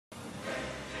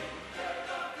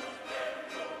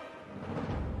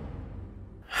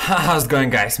How's it going,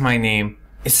 guys? My name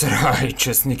is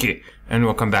RighteousNicky, and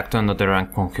welcome back to another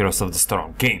Rank 1 Heroes of the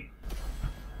Storm game.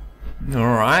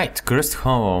 Alright, Cursed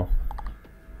Hollow.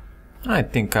 I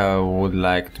think I would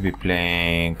like to be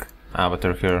playing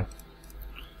Avatar here.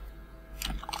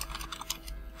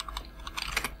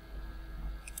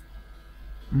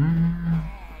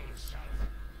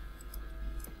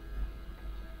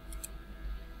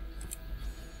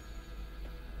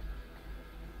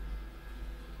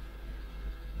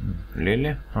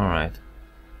 Really? Alright.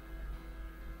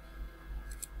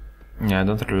 Yeah, I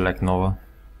don't really like Nova.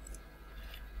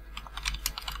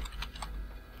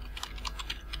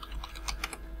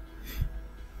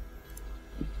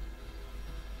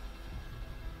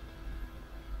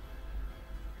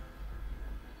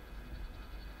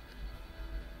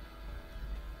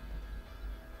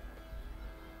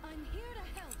 I'm here to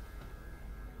help.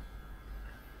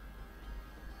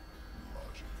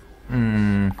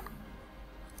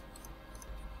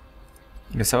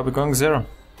 Guess I'll be going Zero.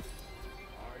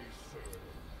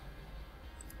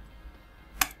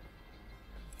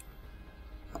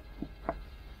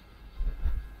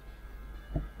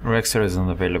 Rexer isn't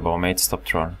available, mate, stop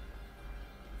throwing.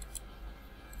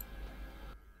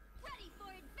 Ready for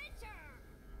adventure.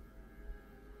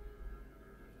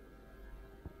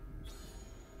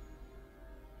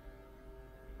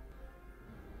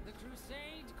 The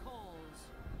crusade calls.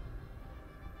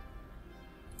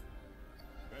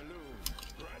 Balloon,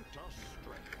 grant us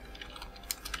strength.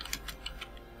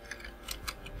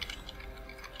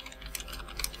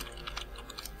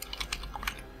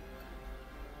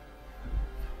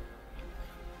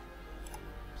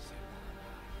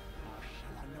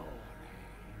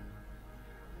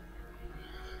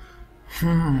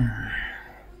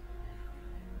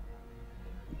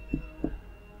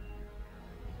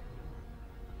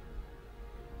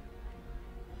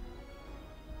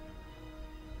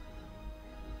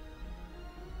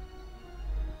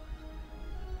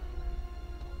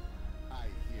 I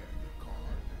hear the call.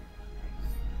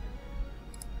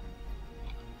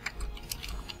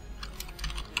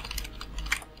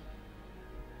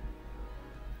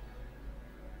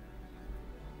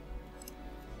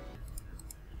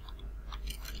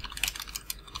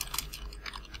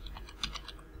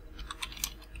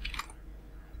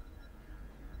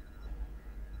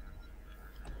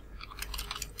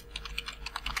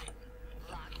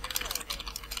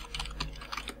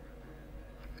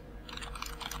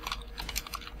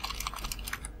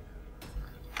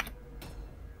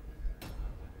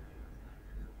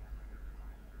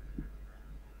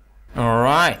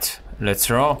 Alright, let's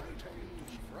roll.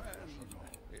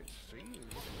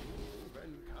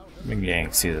 Big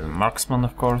gang season marksman,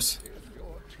 of course.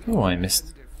 Oh, I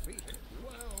missed.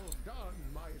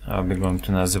 I'll be going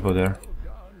to Nazibo there.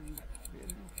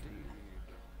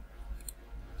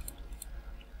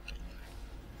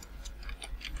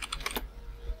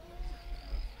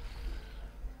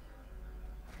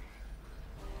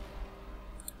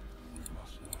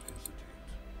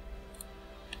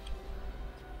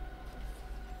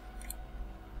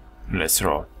 Let's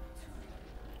roll.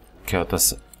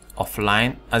 Kyoto's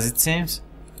offline, as it seems.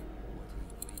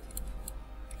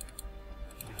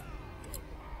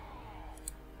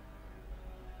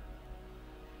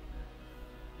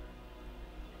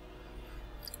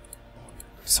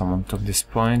 Someone took this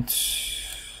point.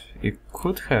 It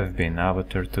could have been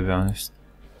Avatar, to be honest.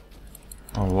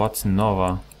 Or what's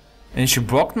Nova? And she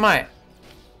blocked my...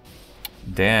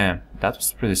 Damn, that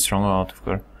was pretty strong out of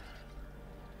her.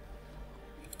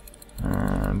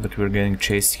 But we're getting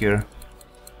chased here.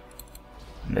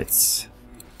 Let's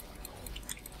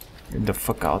get the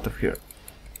fuck out of here.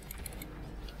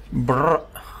 Brr.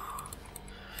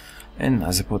 And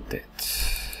as I put it.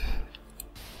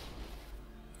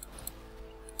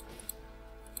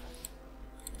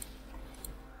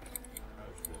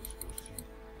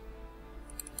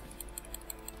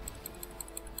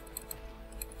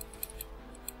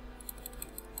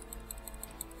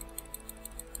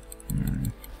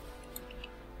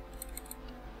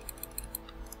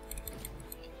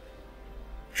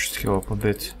 Heal up a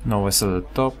bit. Nova's at the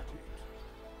top.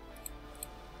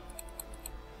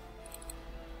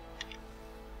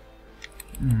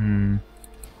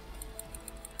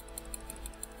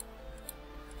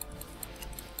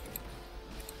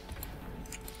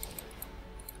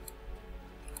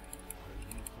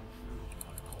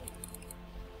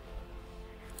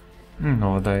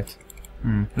 Nova died.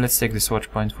 Let's take this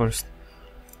watch point first.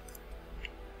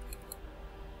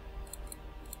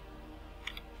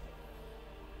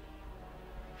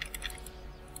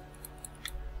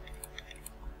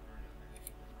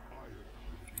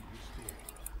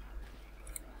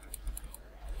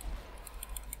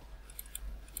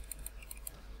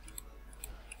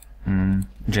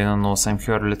 Jaina knows I'm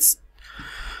here. Let's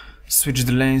switch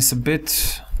the lanes a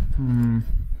bit. Honor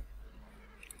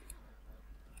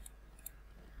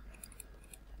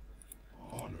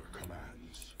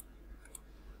commands.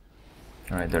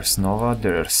 Alright, there's Nova,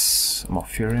 there's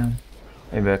Mofurion.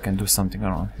 Maybe I can do something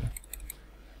around here.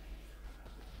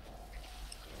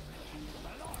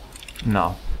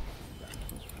 No.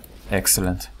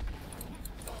 Excellent.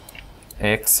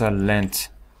 Excellent.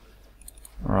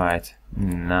 Right,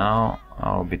 now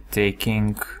I'll be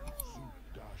taking...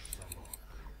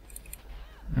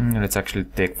 let's actually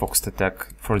take focused attack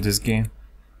for this game.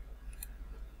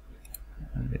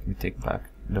 Let me take back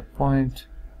the point.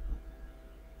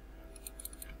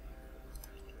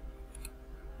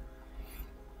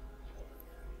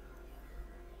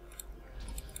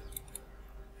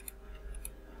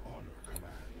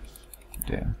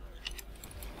 There.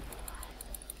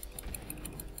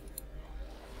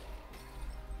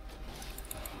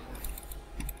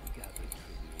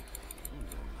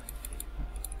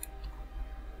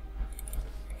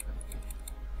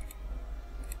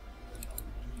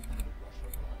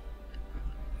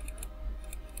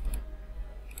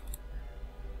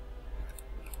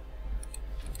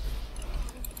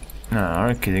 No, are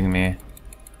you kidding me?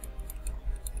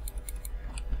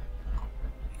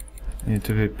 Need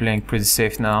to be playing pretty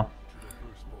safe now.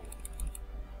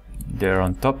 They're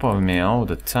on top of me all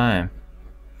the time.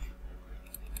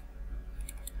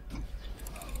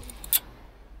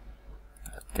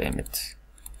 Damn it.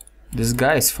 This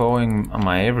guy is following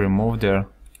my every move there.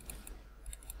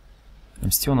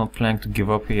 I'm still not planning to give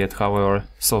up yet, however,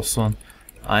 so soon.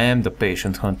 I am the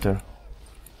patient hunter.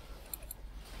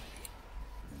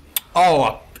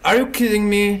 Oh, are you kidding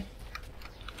me?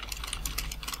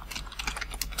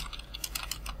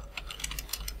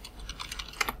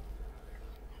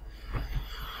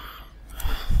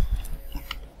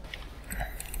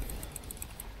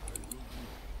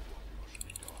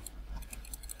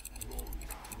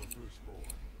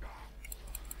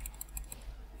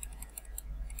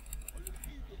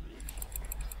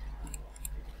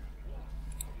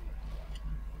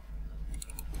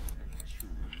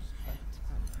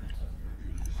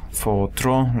 For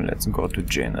throw, let's go to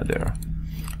Jaina there.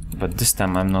 But this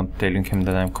time I'm not telling him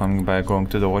that I'm coming by going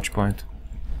to the watch point.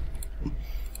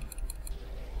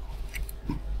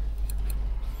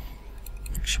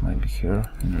 She might be here.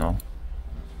 No.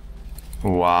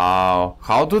 Wow.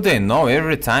 How do they know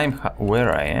every time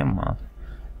where I am, man?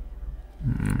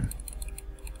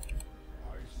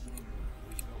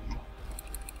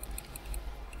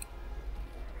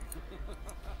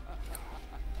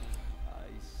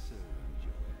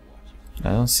 I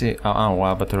don't see. Oh,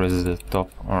 wow, but there is the top.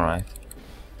 Alright.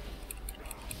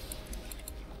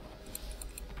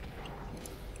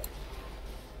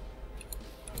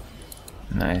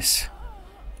 Nice.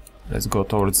 Let's go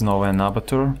towards Nova and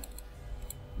Abatur.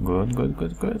 Good, good,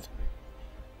 good, good.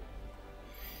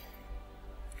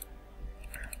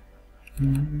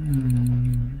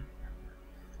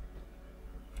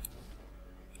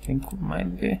 Think we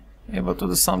might be able to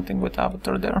do something with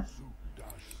Abatur there.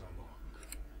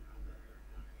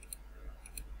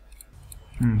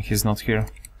 He's not here.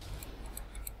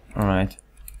 Alright.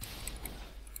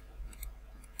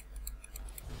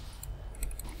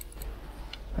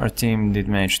 Our team did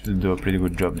manage to do a pretty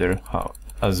good job there,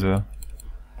 as well.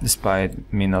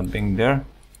 Despite me not being there.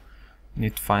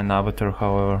 Need to find Avatar,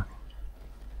 however.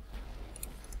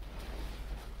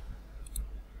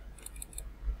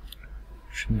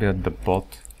 Should be at the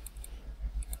bot.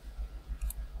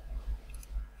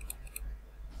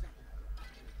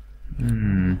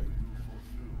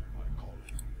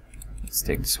 Let's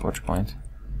take this watch point.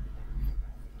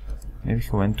 Maybe he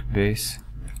went to base.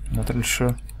 Not really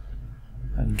sure.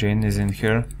 Jane is in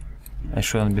here. I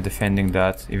shouldn't be defending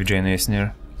that if Jane is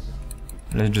near.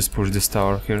 Let's just push this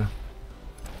tower here.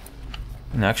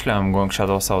 And actually I'm going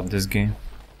shadows out this game.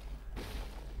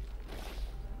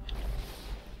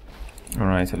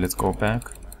 Alright, let's go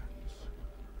back.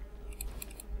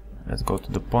 Let's go to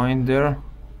the point there.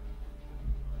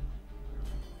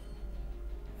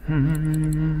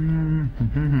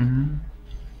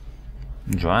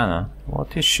 Joanna,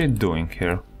 what is she doing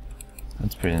here?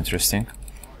 That's pretty interesting.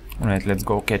 Alright, let's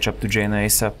go catch up to Jaina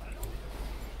ASAP.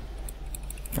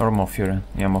 Or Mofurion.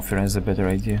 Yeah, Mofurion is a better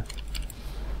idea.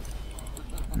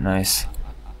 Nice.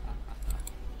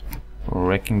 We're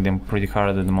wrecking them pretty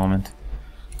hard at the moment.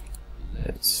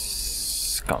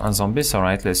 Let's come on zombies.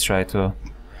 Alright, let's try to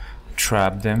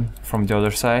trap them from the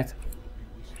other side.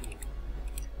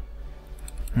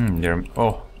 They're...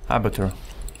 oh, Abatur.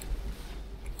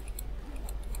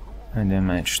 And they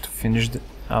managed to finish the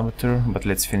Abatur, but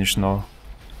let's finish now.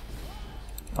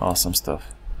 Awesome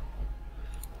stuff.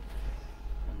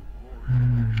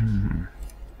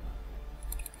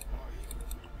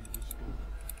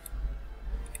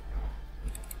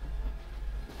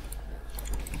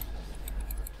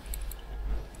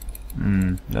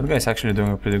 That guy's actually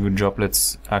doing a pretty good job.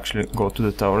 Let's actually go to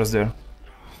the towers there.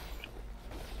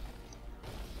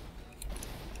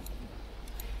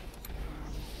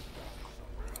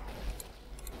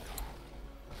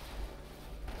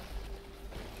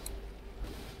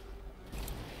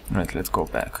 Right, let's go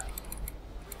back.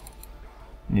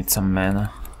 Need some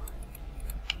mana.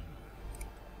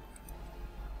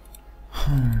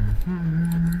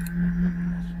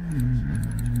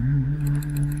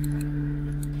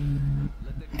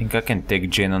 I think I can take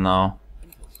Jaina now.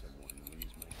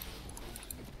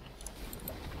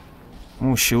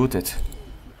 Oh, shoot it.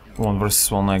 1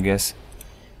 versus 1, I guess.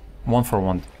 1 for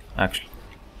 1, actually.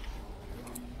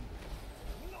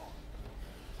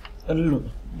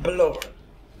 Blow.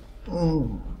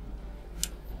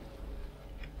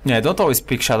 Yeah, I don't always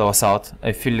pick Shadows out.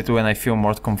 I feel it when I feel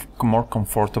more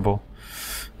comfortable.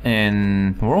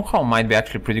 And Wormhole might be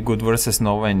actually pretty good versus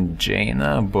Nova and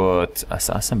Jaina, but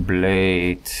Assassin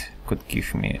Blade could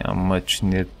give me a much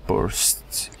needed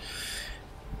burst.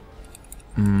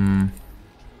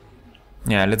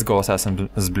 Yeah, let's go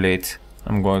Assassin's Blade.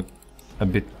 I'm going a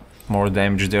bit more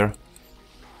damage there.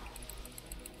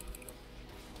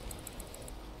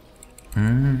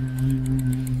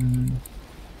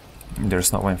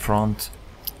 There's no one in front.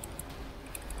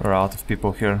 We're out of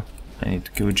people here. I need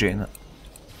to kill Jaina.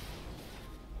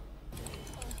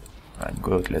 Right,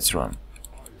 good, let's run.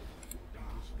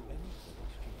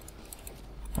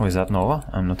 Oh, is that Nova?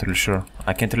 I'm not really sure.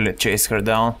 I can't really chase her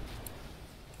down.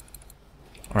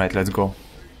 Right, let's go.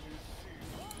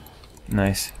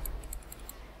 Nice.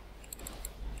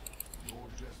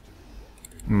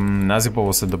 Nazibo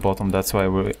was at the bottom, that's why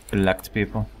we lacked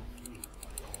people.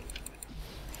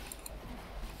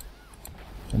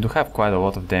 I do have quite a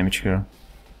lot of damage here.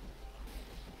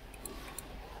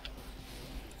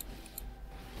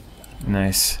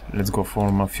 Nice. Let's go for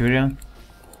Malfurion.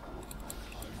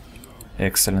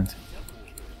 Excellent.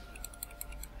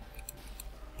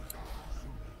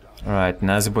 Alright,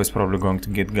 Nazibo is probably going to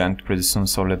get ganked pretty soon,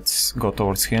 so let's go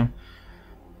towards him.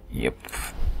 Yep.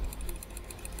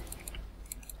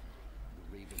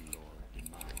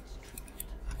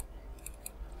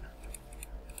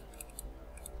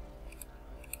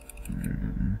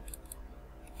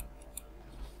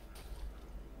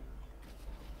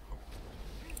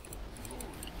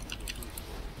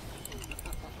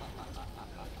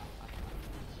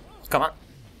 Come on.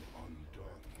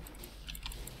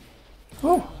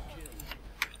 Woo.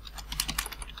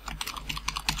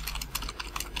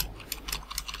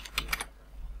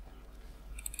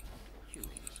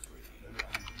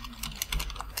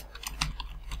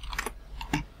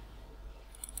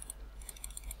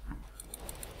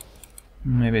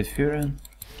 Maybe it's Furion.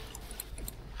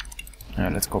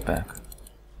 Alright, let's go back.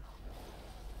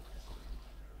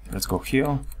 Let's go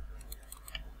heal.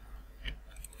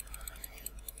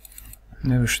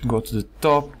 Maybe we should go to the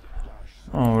top.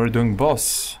 Oh, we're doing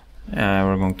boss. Yeah,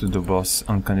 we're going to do boss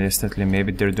uncontestedly.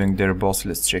 Maybe they're doing their boss.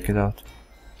 Let's check it out.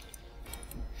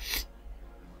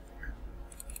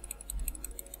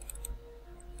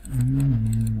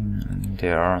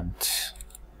 They aren't.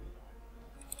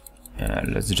 Yeah,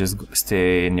 let's just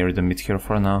stay near the mid here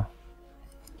for now.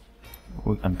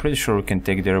 I'm pretty sure we can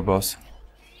take their boss.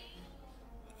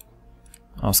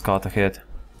 I'll scout ahead.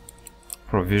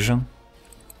 Provision.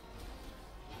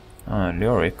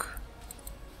 Lyric.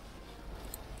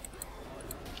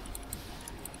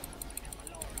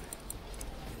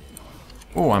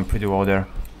 Oh, I'm pretty well there.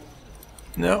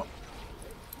 No.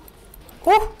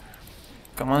 Oh!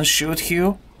 Come on, shoot,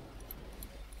 Hugh.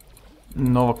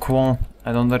 Nova Kwon.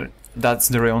 I don't know. That's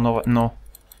the real Nova. No.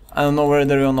 I don't know where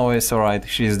the real Nova is. Alright,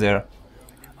 she's there.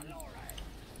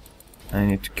 I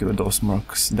need to kill those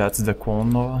mercs. That's the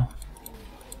Kwon Nova.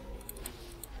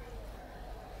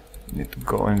 Need to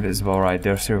go invisible, right?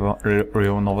 There's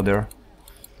real Nova there.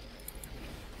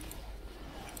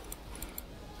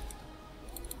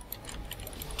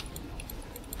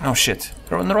 Oh shit.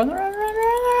 Run, run, run, run, run,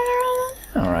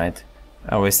 run. Alright.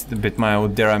 I wasted a bit my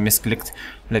ult there, I misclicked.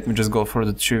 Let me just go for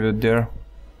the tribute there.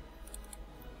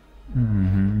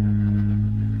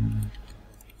 And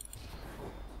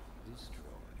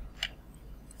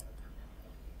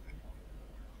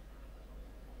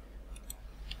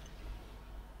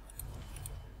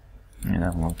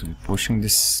I'm going to be pushing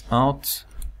this out.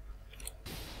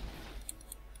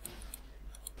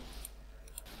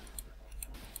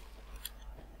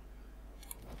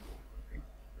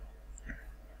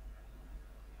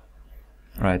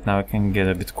 Right, now I can get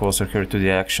a bit closer here to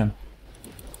the action.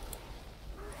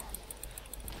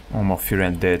 Oh, my Fury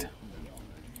and dead.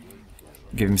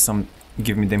 Give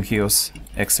me them heals.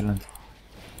 Excellent.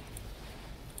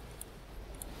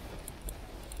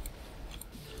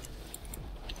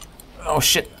 Oh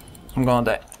shit, I'm gonna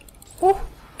die. Woo.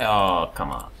 Oh,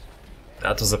 come on.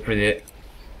 That was a pretty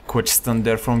quick stun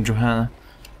there from Johanna.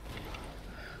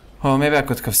 Oh, maybe I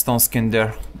could have stone skinned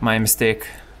there. My mistake.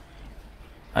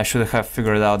 I should have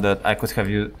figured out that I could have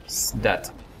used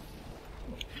that.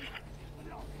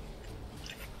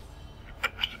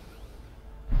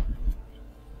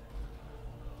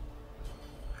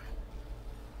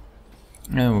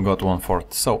 And we got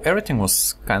 1/4, so everything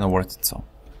was kind of worth it, so.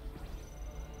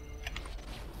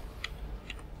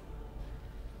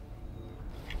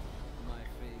 My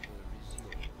favor is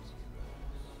yours.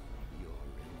 Your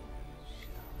enemies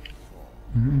shall fall.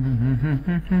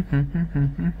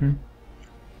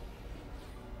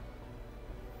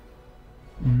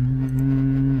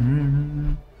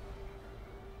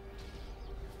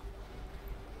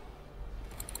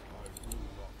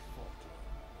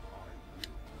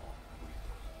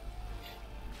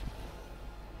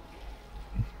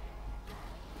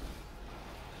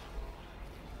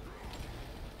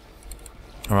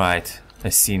 Right, I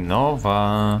see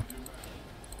Nova.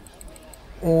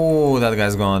 Oh, that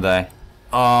guy's gonna die.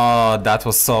 Oh, that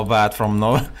was so bad from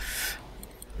Nova.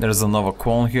 There's a Nova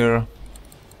clone here.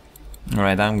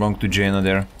 Alright, I'm going to Jaina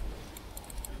there.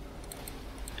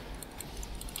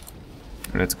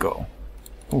 Let's go.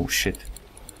 Oh shit.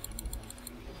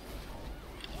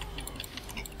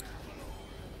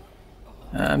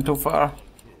 I'm too far.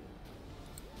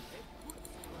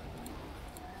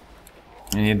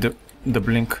 I need the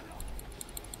blink.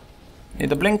 Need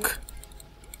the blink.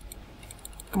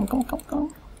 Come on, come on, come on, come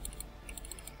on.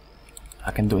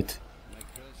 I can do it.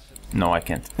 No, I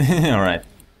can't. Alright.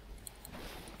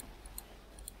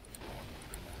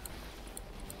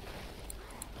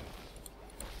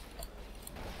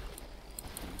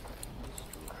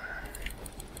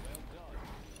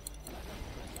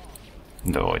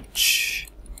 Dodge.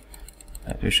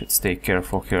 We should stay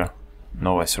careful here.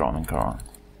 Nova's roaming around.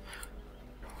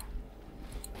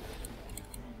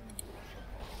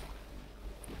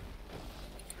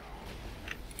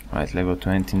 Right, level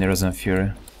 20, Neros and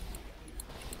Fury.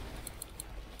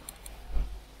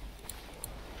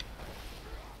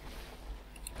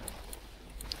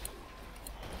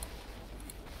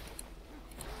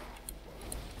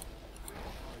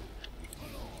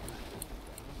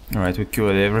 Alright, we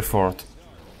killed every fort.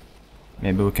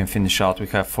 Maybe we can finish out, we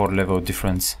have 4 level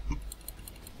difference.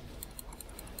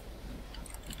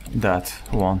 That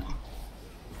one.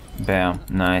 Bam,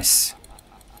 nice.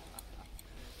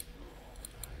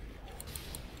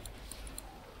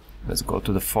 Let's go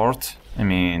to the fort. I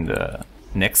mean the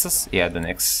Nexus? Yeah, the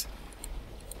Nexus.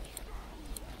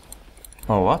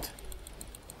 Oh, what?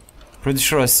 Pretty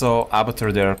sure I saw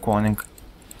Abator there cloning.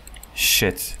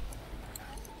 Shit.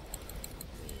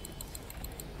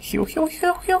 Heal, heal,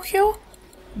 heal, heal, heal.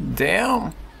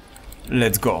 Damn.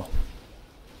 Let's go.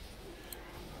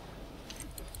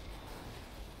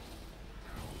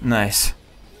 Nice.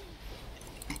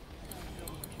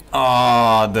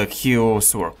 Ah, the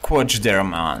heals were clutch there,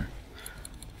 man.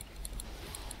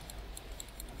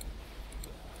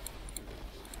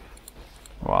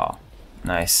 Wow,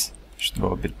 nice. Should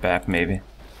go a bit back, maybe.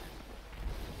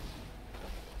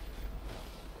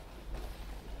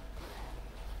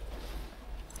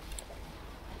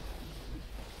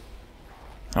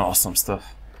 Awesome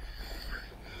stuff.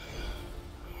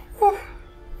 Whew.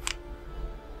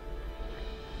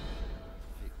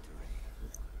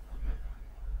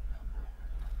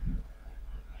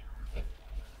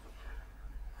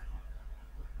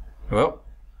 Well,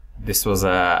 this was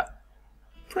a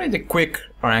pretty quick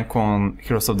rank on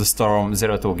Heroes of the Storm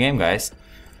Zeratul game, guys.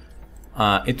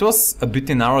 It was a bit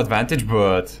in our advantage,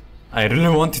 but I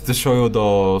really wanted to show you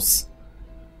those.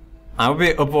 I'll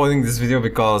be uploading this video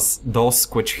because those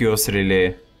quick heals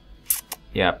really...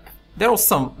 Yep. There was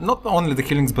some, not only the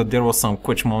killings, but there was some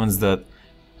quick moments that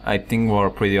I think were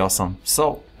pretty awesome.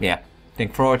 So, yeah.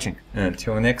 Thanks for watching, and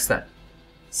until next time,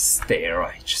 stay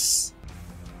righteous.